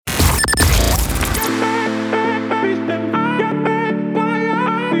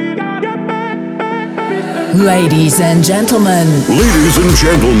Ladies and gentlemen. Ladies and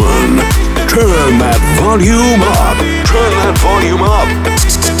gentlemen, turn that volume up. Turn that volume up.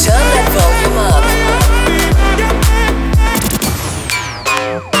 Turn that volume up.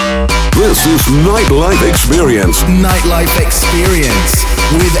 This is Nightlife Experience. Nightlife Experience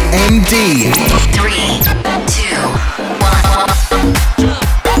with MD. 3, 2, 1.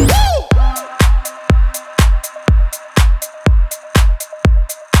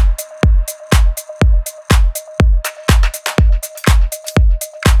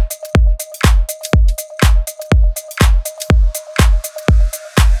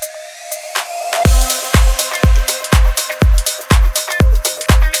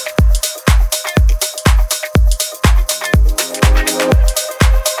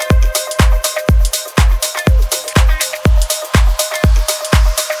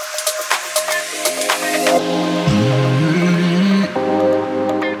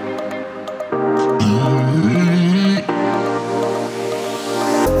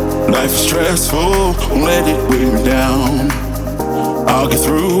 Stressful, won't let it weigh me down. I'll get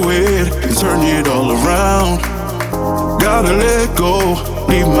through it and turn it all around. Gotta let go,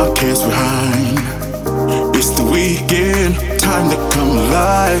 leave my cares behind. It's the weekend, time to come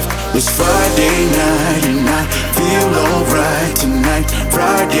alive. It's Friday night and I feel alright tonight.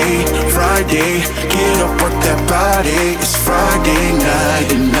 Friday, Friday, get up, work that body. It's Friday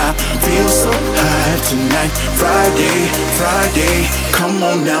night and I feel so high tonight. Friday, Friday, come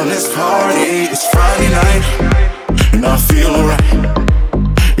on now, let's party. It's Friday night and I feel alright.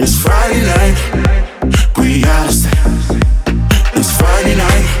 It's Friday night, we gotta stay. It's Friday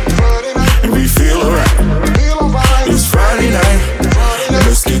night and we feel alright. It's Friday night,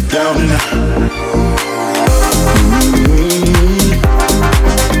 let's get down tonight.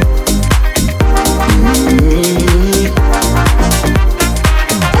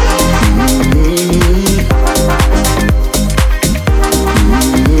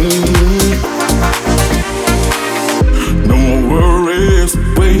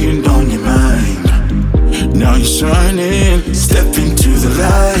 Shining, step into the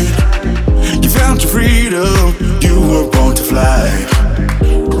light. You found your freedom, you were born to fly.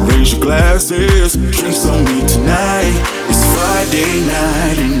 Raise your glasses, drinks on me tonight. It's Friday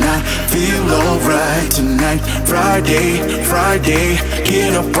night and I feel alright tonight. Friday, Friday,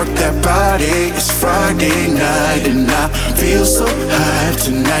 get up, work that body. It's Friday night and I feel so high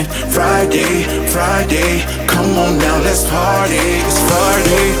tonight. Friday, Friday, come on now, let's party. It's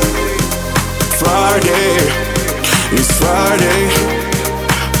Friday, Friday. It's Friday,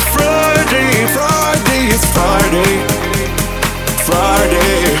 Friday, Friday, it's Friday,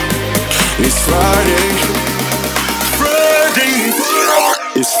 Friday, it's Friday, Friday,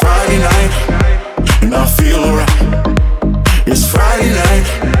 it's Friday night, and I feel alright. It's Friday night,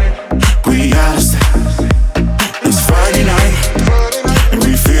 we gotta stay. It's Friday night, and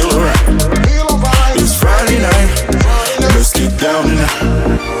we feel alright. It's Friday night, let's get down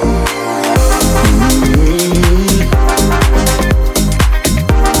tonight.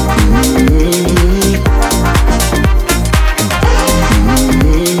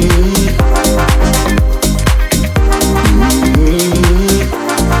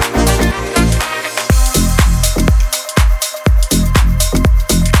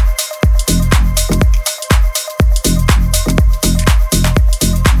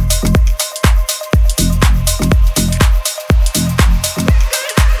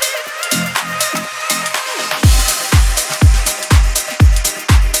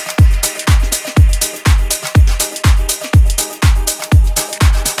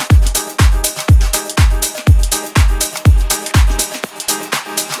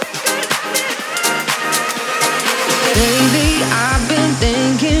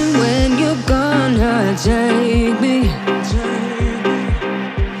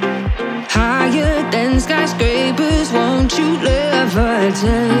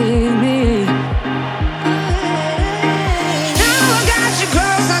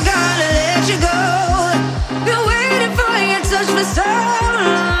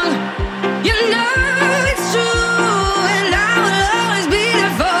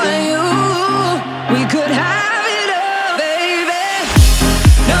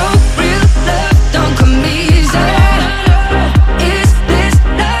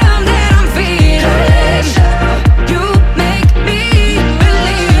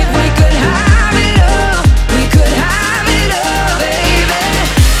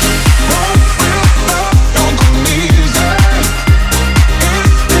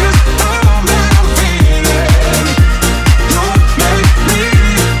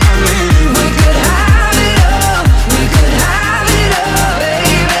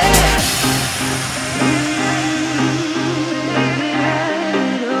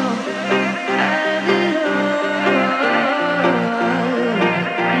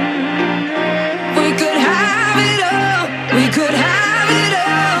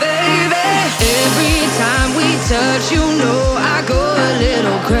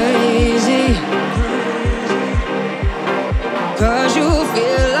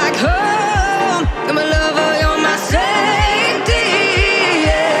 home. You're my lover, you're my safety,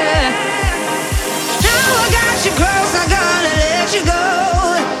 yeah. Now I got you close, I gotta let you go.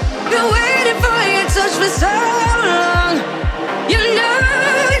 Been waiting for your touch for so long. You know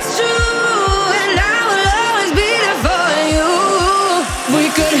it's true, and I will always be there for you. We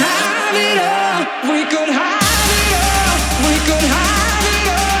could have it all, we could have it all, we could have it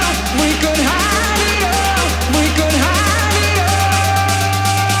all, we could have it all, we could have it all.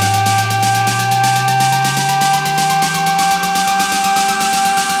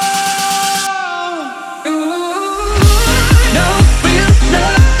 Ooh, no real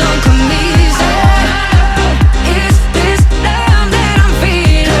love don't come easy. Is this love that I'm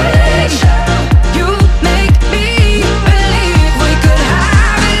feeling? You make me believe we could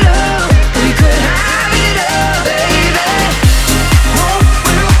have it all, we could have it all, baby. No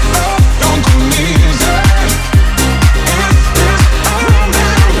real love don't come easy. Is this love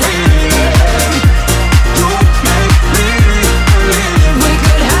that I'm feeling? You make me believe we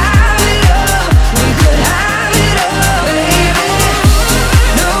could have it all, we could have it all, baby.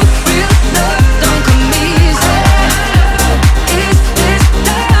 No real love don't come easy. Is this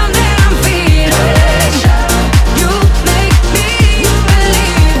love that I'm feeling? You make me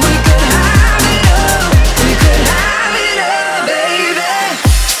believe we could have it all, we could have it all, baby.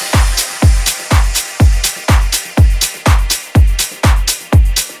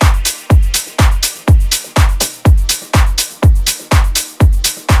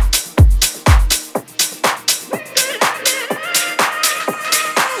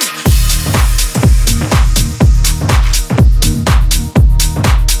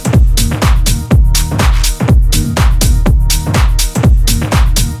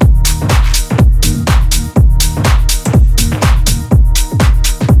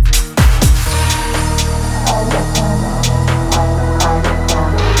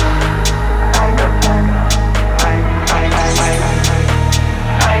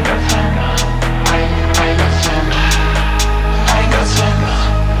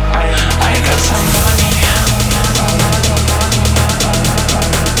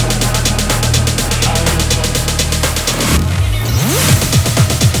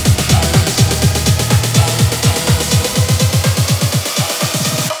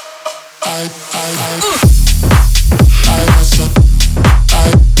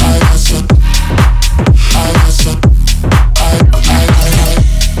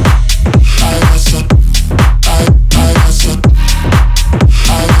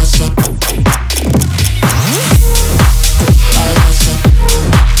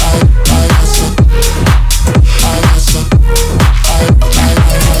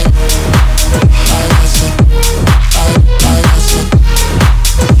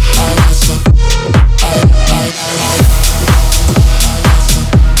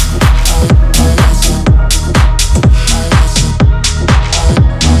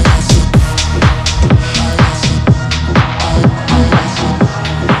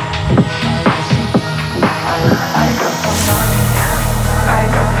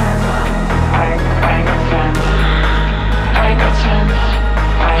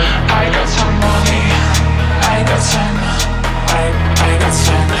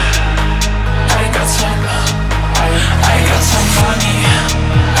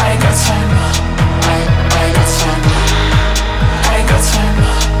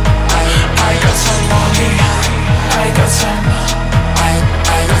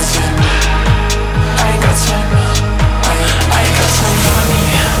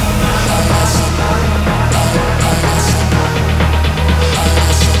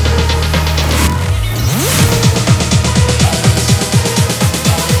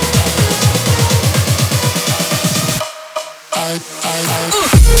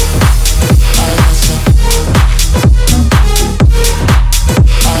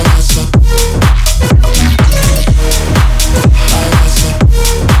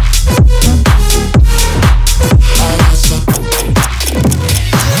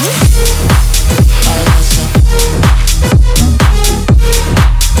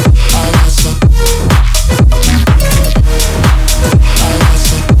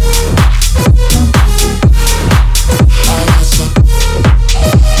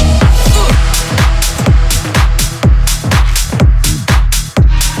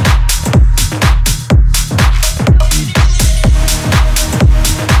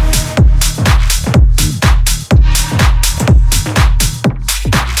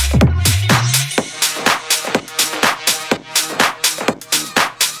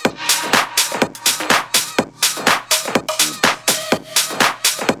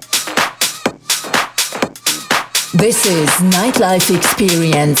 This is Nightlife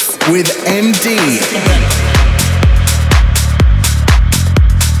Experience with MD.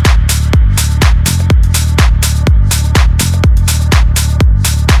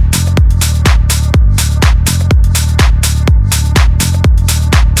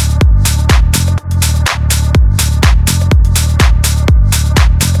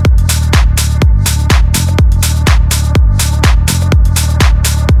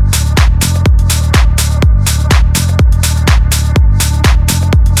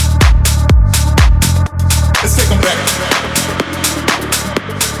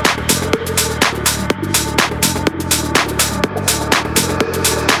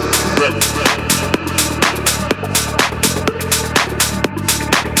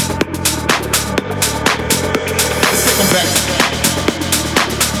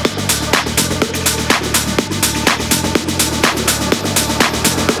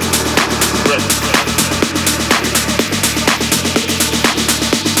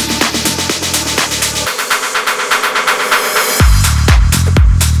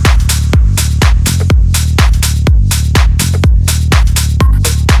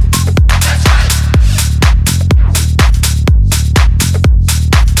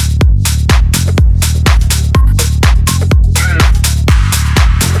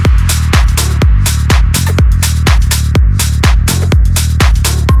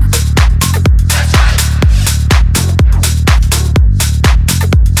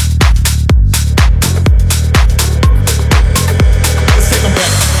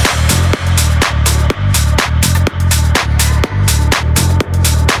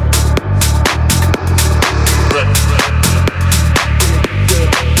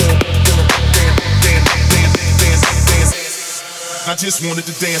 I just wanted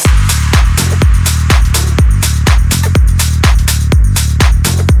to dance.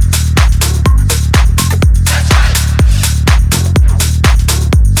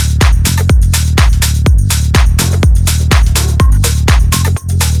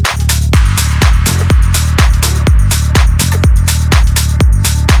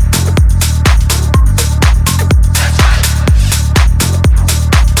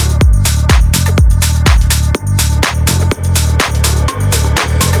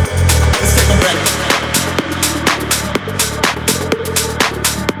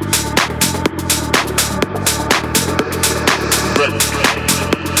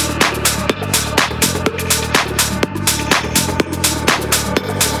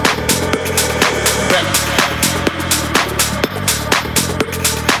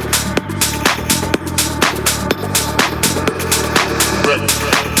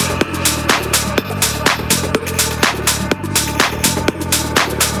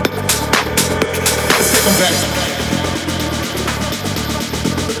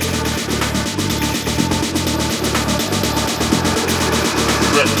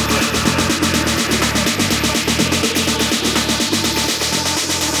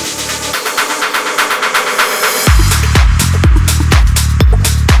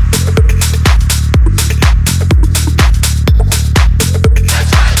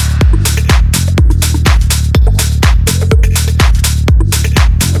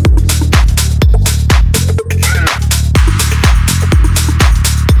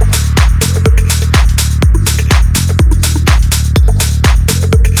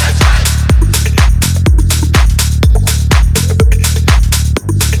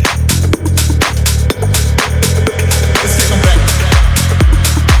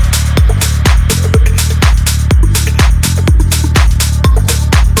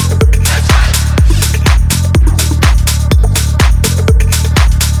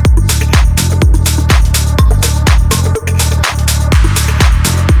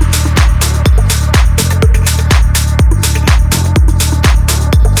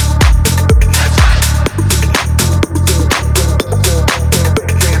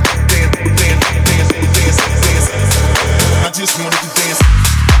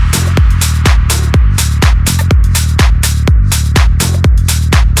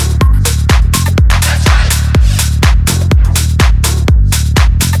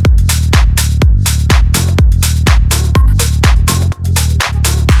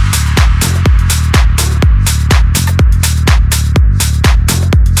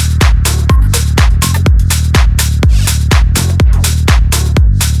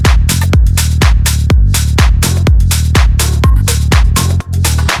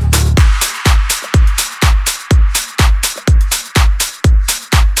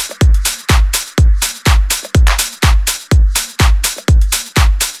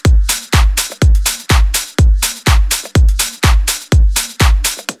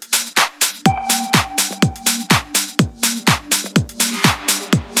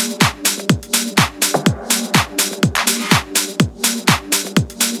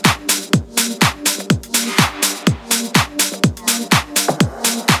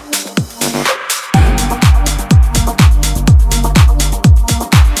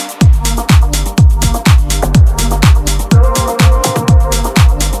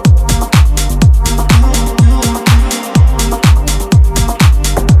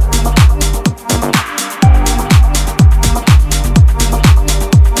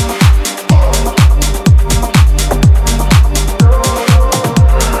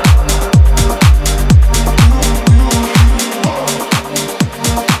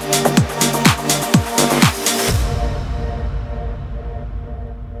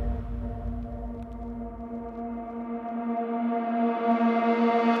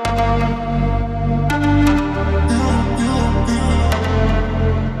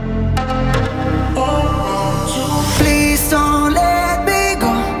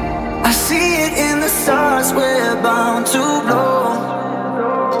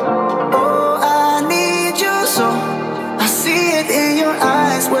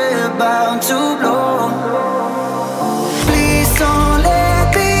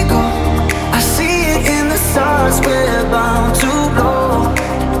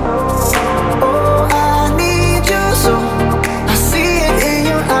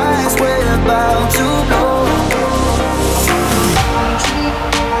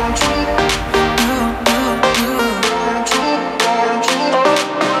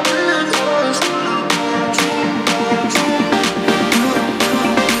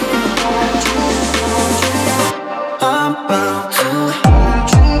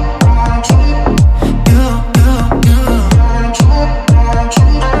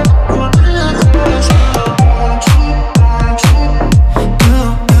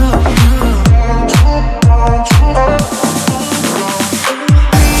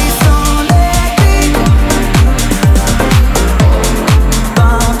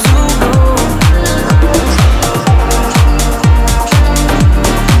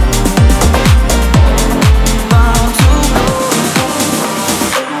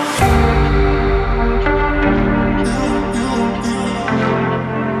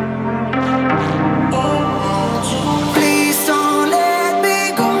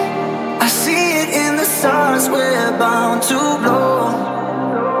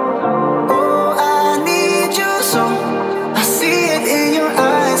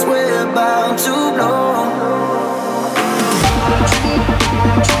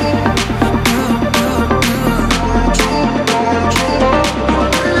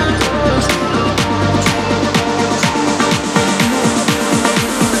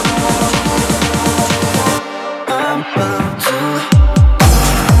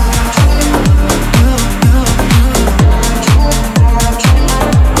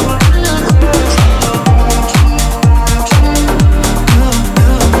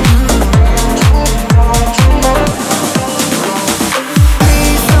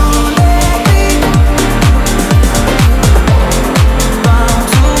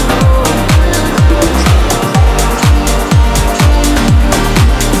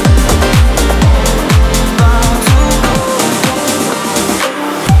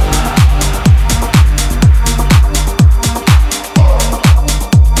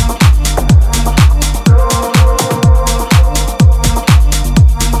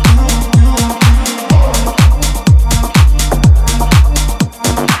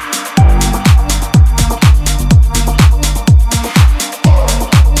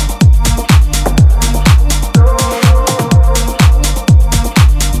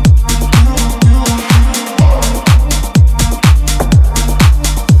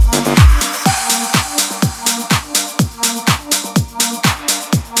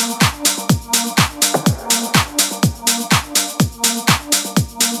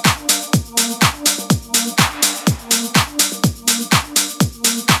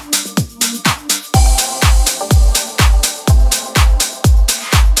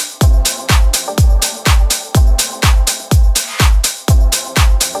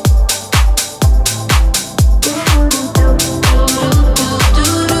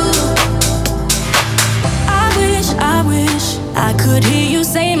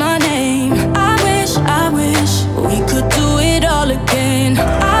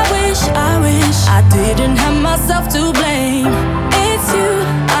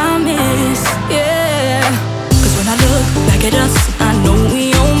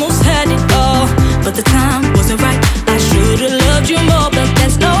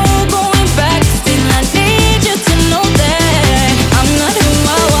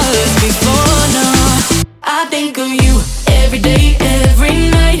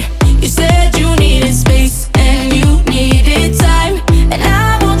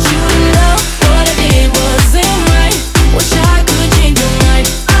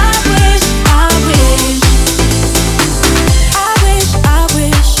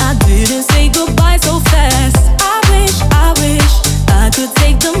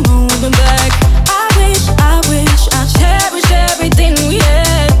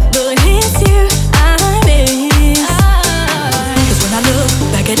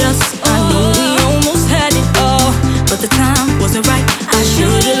 just. I know we almost had it all, but the time wasn't right. I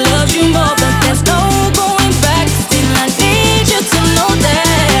should've loved you more, but there's no going back. Still, I need you to know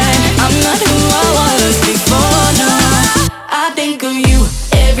that I'm not who I was before. No, I think of you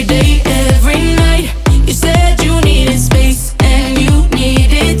every day, every night. You said you needed space and you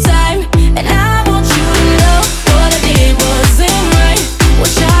needed time, and I want you to know what I did wasn't right.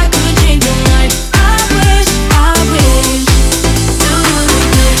 Wish I could change your mind. I wish, I wish.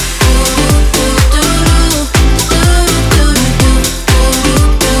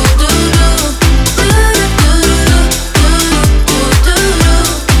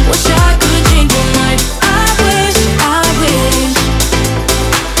 Wish I could change your mind. I wish, I wish.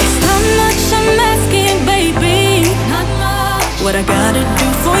 It's not much I'm asking, baby. Not much. What I gotta do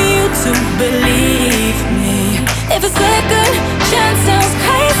for you to believe me? If a second chance sounds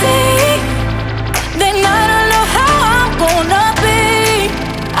crazy, then I don't know how I'm gonna be.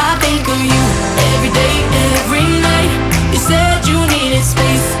 I think of you every day, every night. You said you needed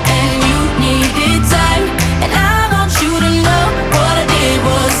space and you needed time, and I want you to know what I did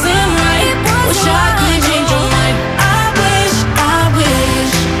wasn't right. Wish I could change your mind. I wish, I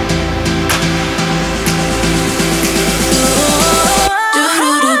wish.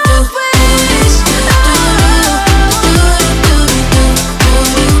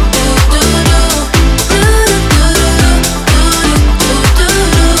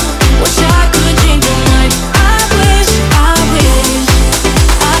 Wish I could change your mind. I wish, I wish.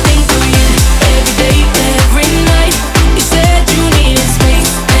 I think of you every day, every night. You said you needed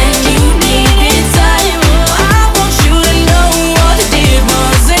space and you needed time. I want you to know what I did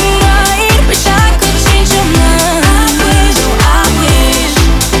wasn't right. Wish I could change your mind. I wish, I wish.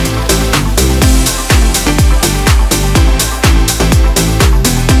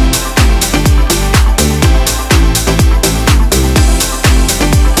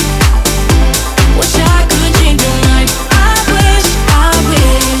 Wish I could change your mind. I wish, I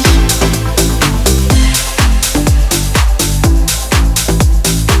wish.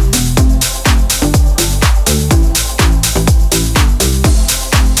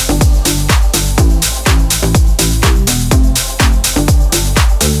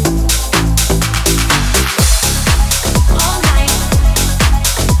 All night.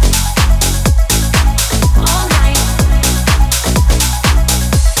 All night.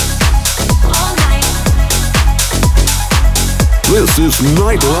 All night. This is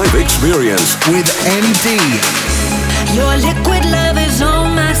Nightlife Experience. With MD. Your liquid love is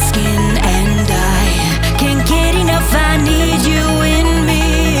on my skin, and I can't get enough. I need you in me.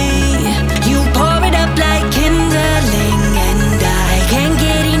 You pour it up like kindling, and I can't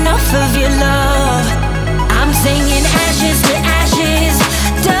get enough of your love. I'm singing ashes to ashes,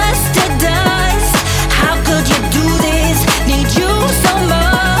 dust to dust. How could you do this? Need you so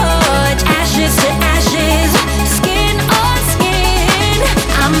much. Ashes to ashes, skin on skin.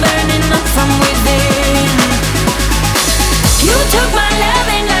 I'm burning up from within. You took my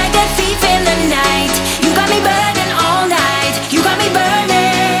loving like a thief in the night. You got me burning all night. You got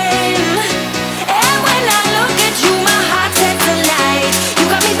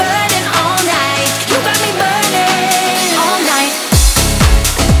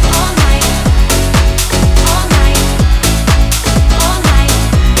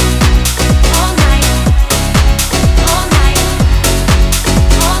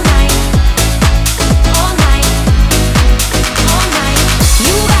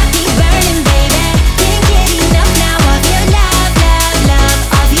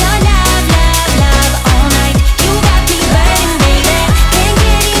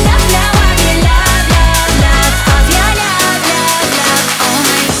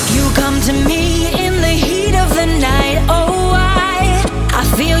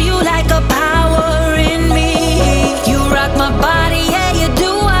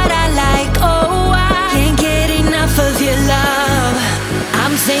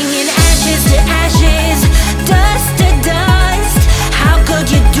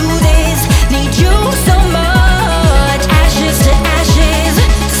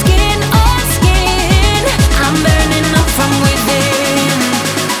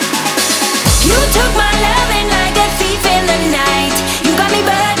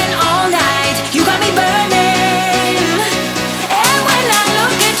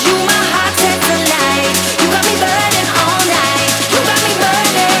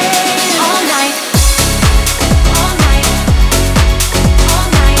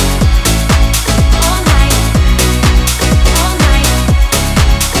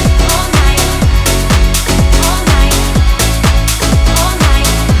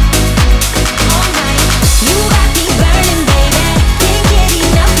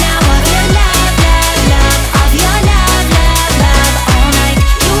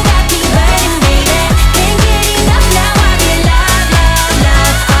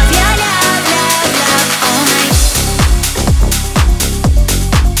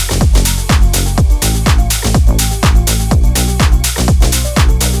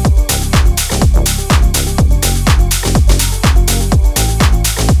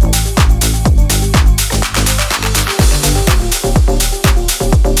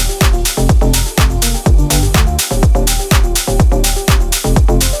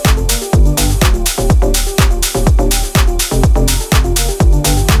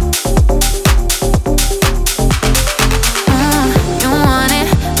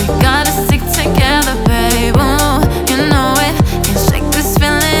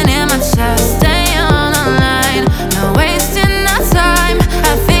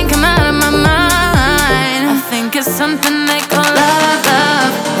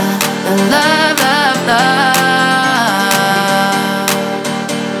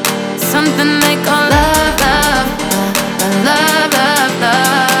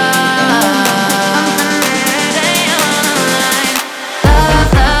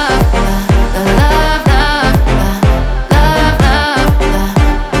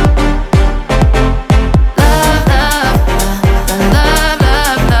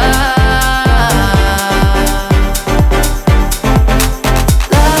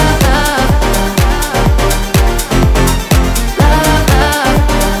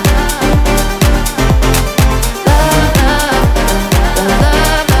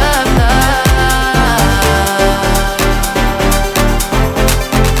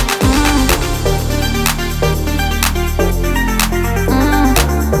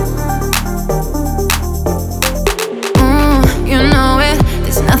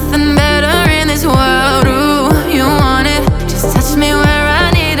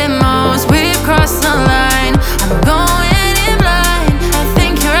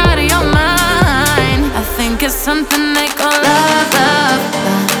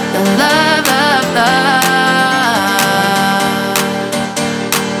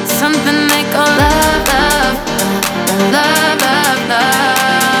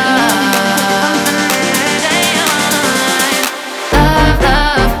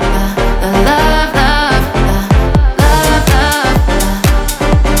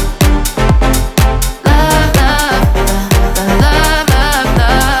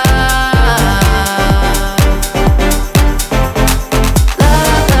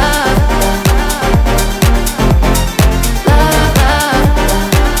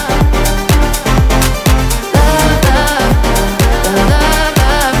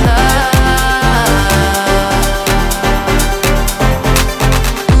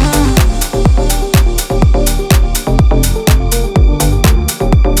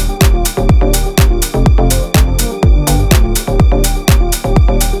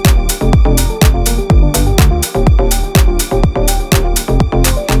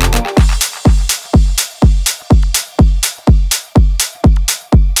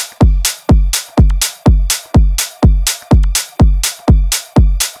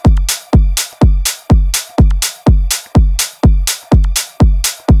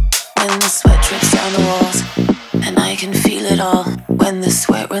the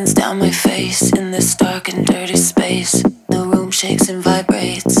sweat runs down my face in this dark and dirty space. The room shakes and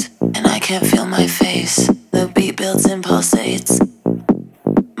vibrates, and I can't feel my face. The beat builds and pulsates.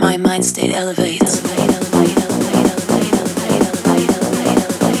 My mind state elevates.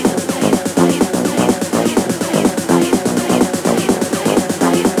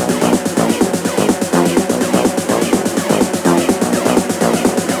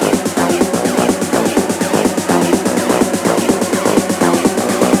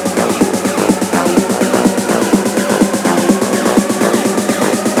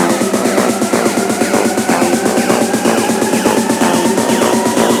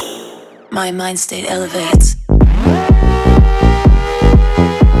 My mind state elevates.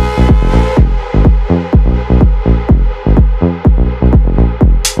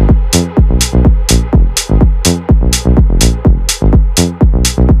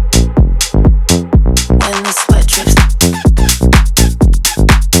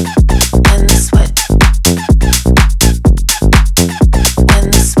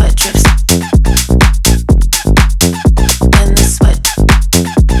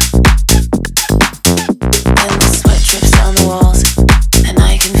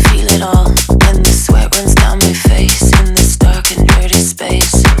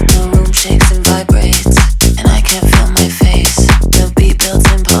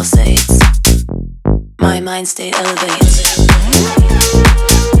 Mind state elevates.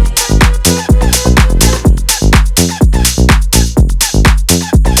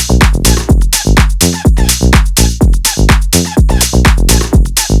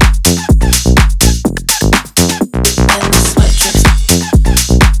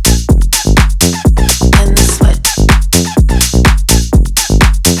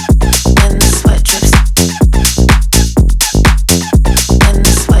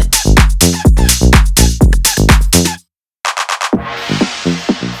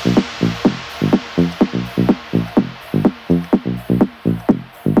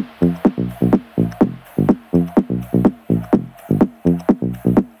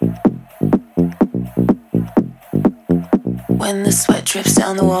 When the sweat drips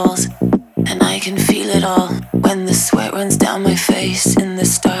down the walls, and I can feel it all. When the sweat runs down my face in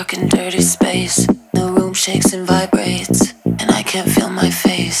this dark and dirty space. The room shakes and vibrates, and I can't feel my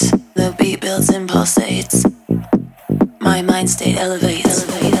face. The beat builds and pulsates. My mind state elevates.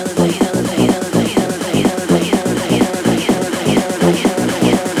 Elevate, elevate, elevate, elevate, elevate, elevate, elevate, elevate, elevate, elevate, elevate,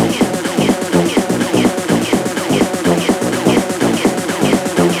 elevate,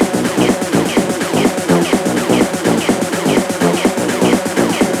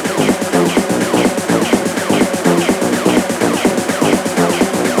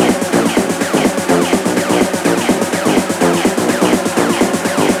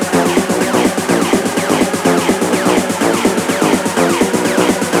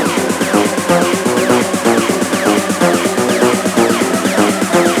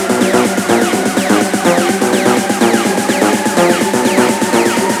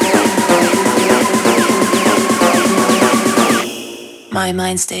 my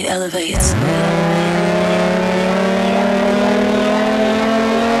mind state elevates.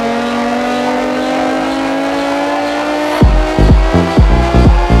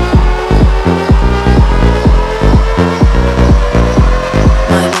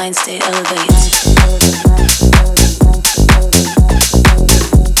 My mind state elevates.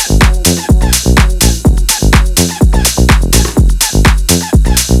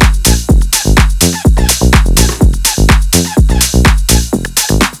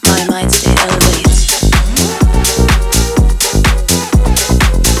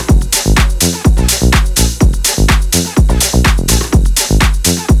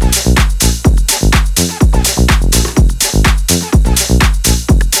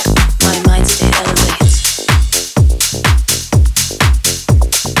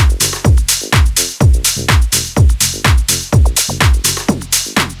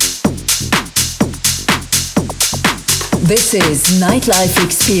 This is Nightlife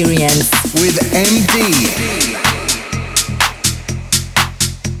Experience with MD.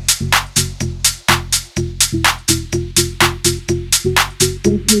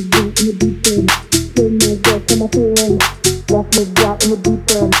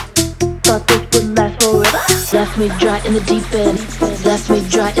 Left me dry in the deep end. Left me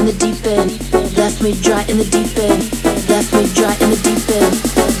dry in the deep end. Left me dry in the deep end. Left me dry in the deep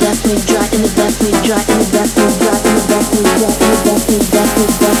end. Left me dry in the left me dry in the left me dry in the left me dry in the left me left me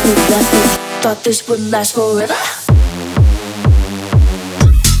left me left me. Thought this would last forever.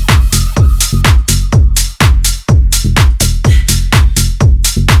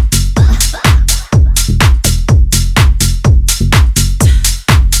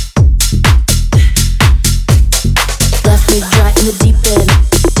 in the deep end,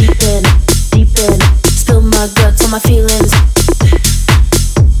 deep end, deep end. Spill my guts on my feelings.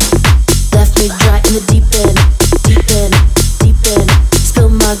 Left me dry in the deep end, deep end, deep end. Spill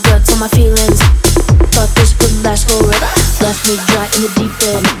my guts on my feelings. Thought this would last forever. Left me dry in the deep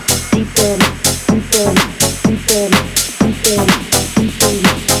end, deep end, deep end, deep end, deep end, deep end.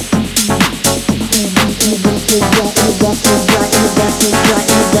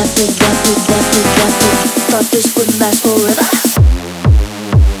 Thought this would last forever.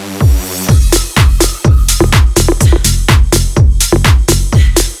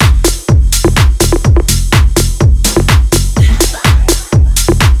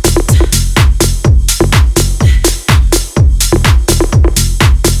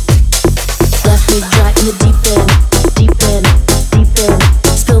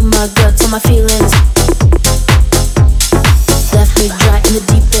 My feelings left me dry in the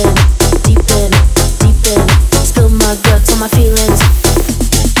deep end, deep end, deep end. Spill my guts on my feelings.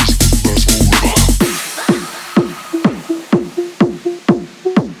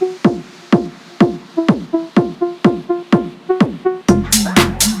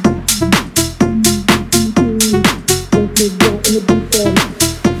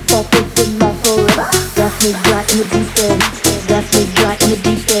 Left me dry in the deep end, left me dry in the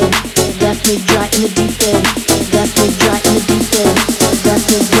deep end. Left me dry in the deep end. Left me dry in the deep end. Left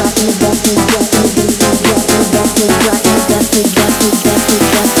me dry in the left me dry in the deep end. Left me dry in the left me left me left me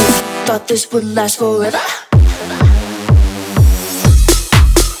left me. Thought this would last forever.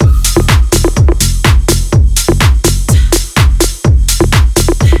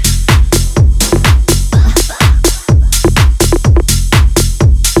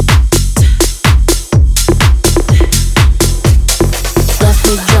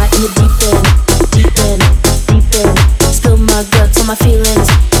 My feelings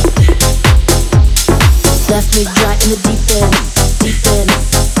left me dry in the deep end, deep end,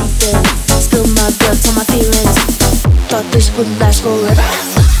 deep end. Spill my guts on my feelings. Thought this would last forever.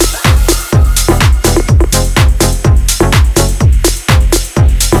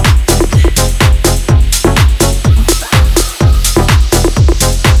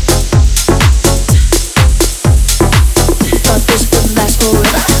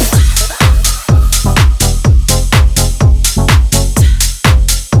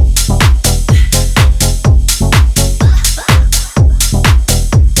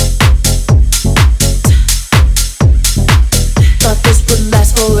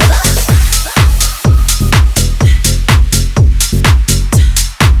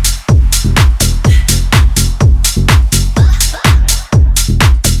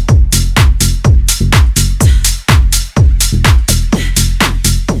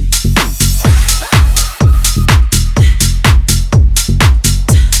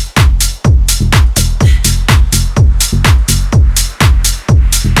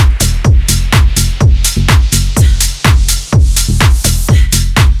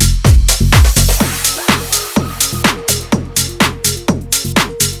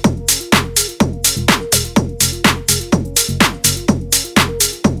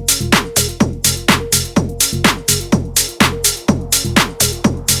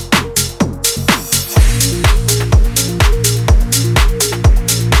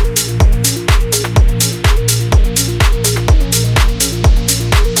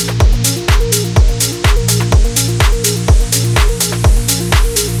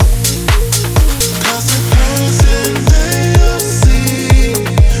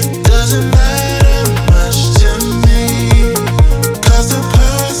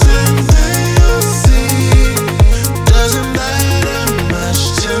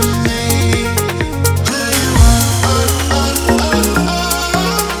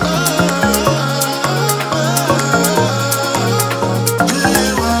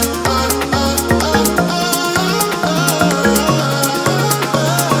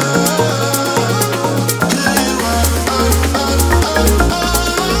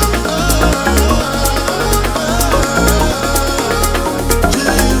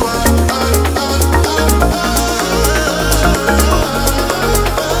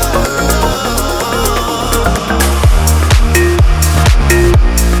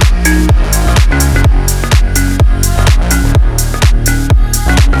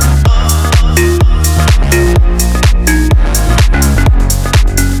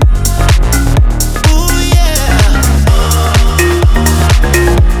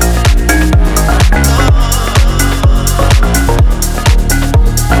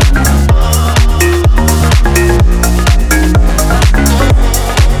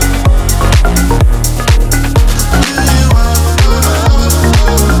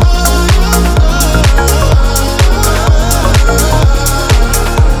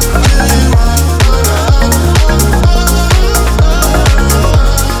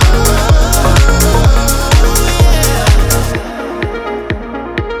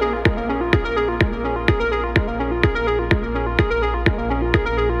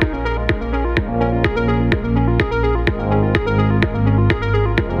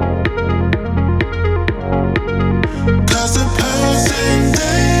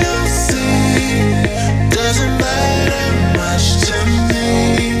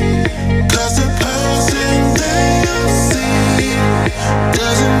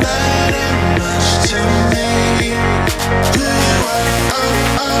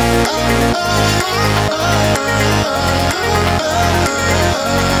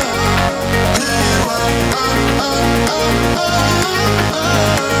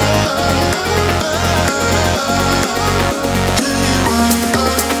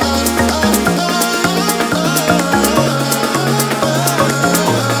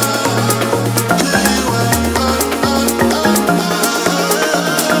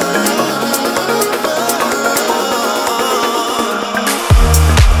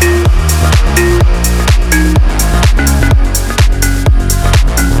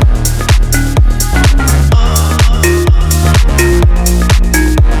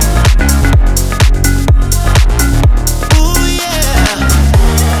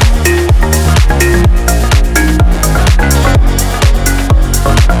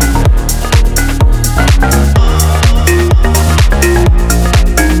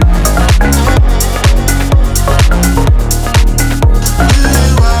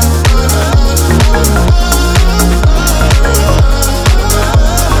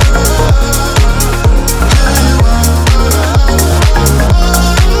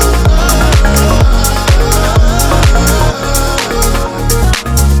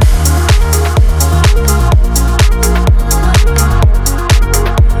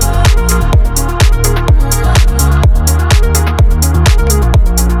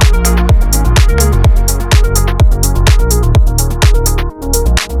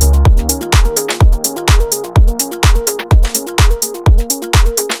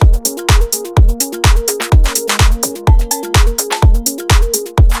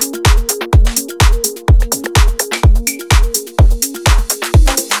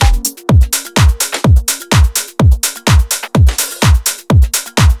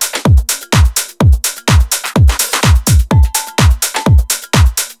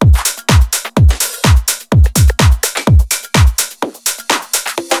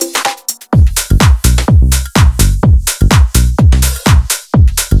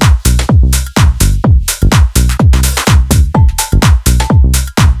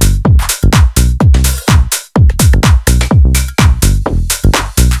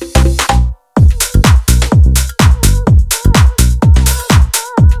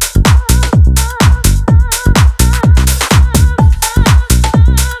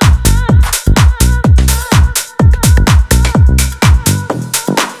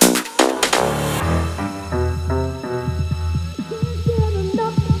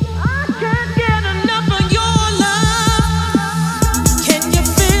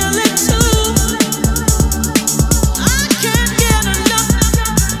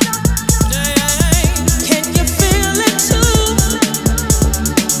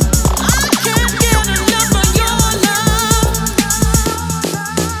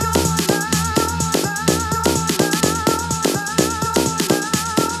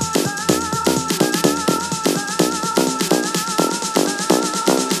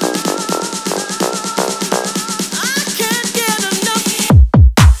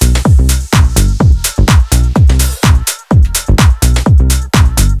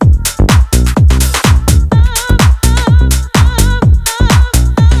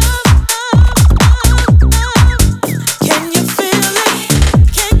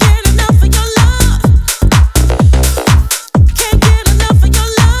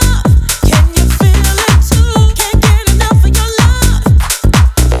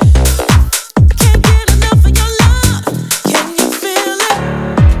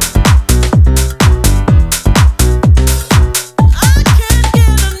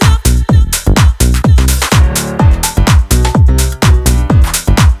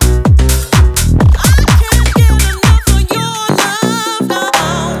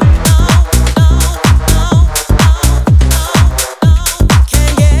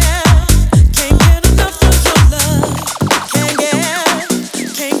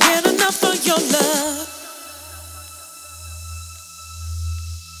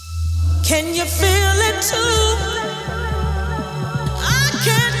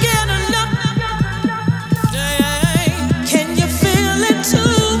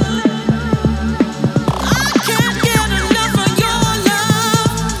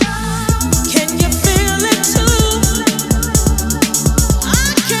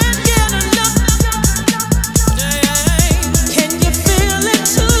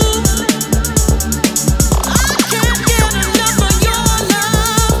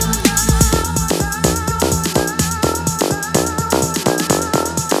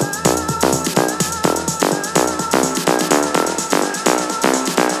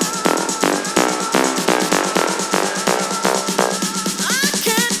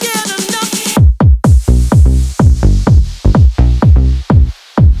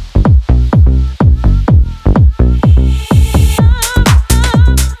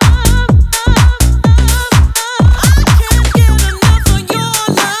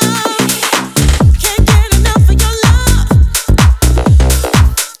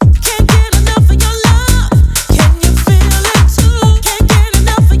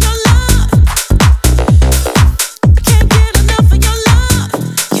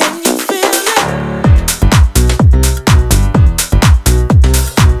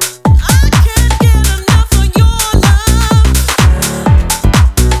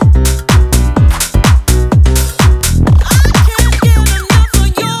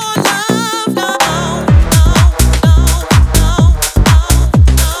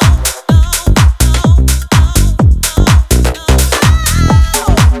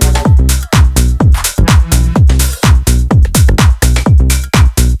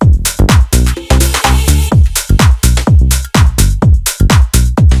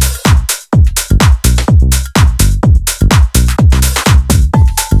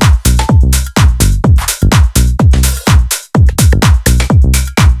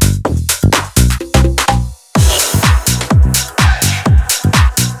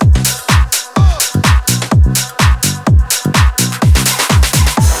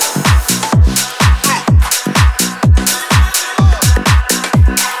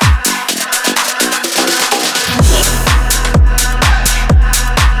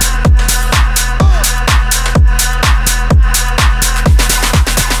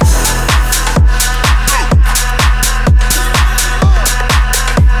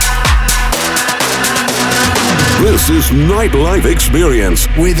 nightlife experience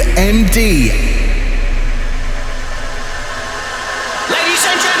with MD. Ladies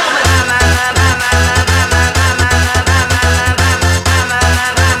and gentlemen.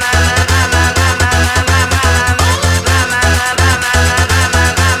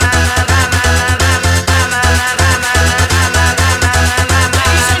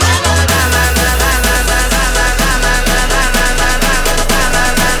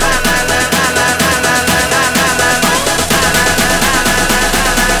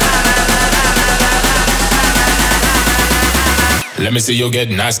 Let me see you get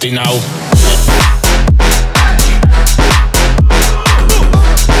nasty now.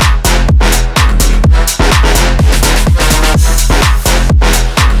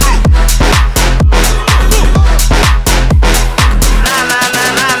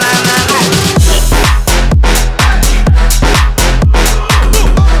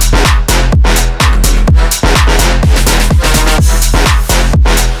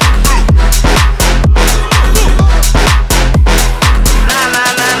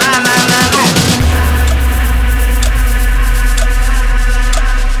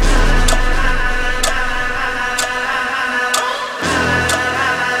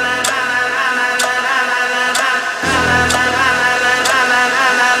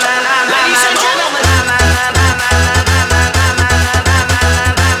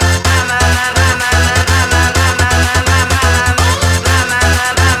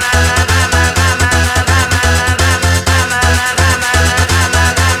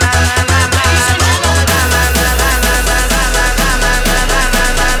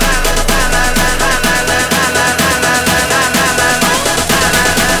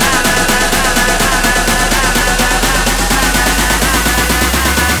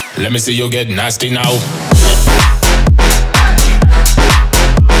 Let me see you get nasty now.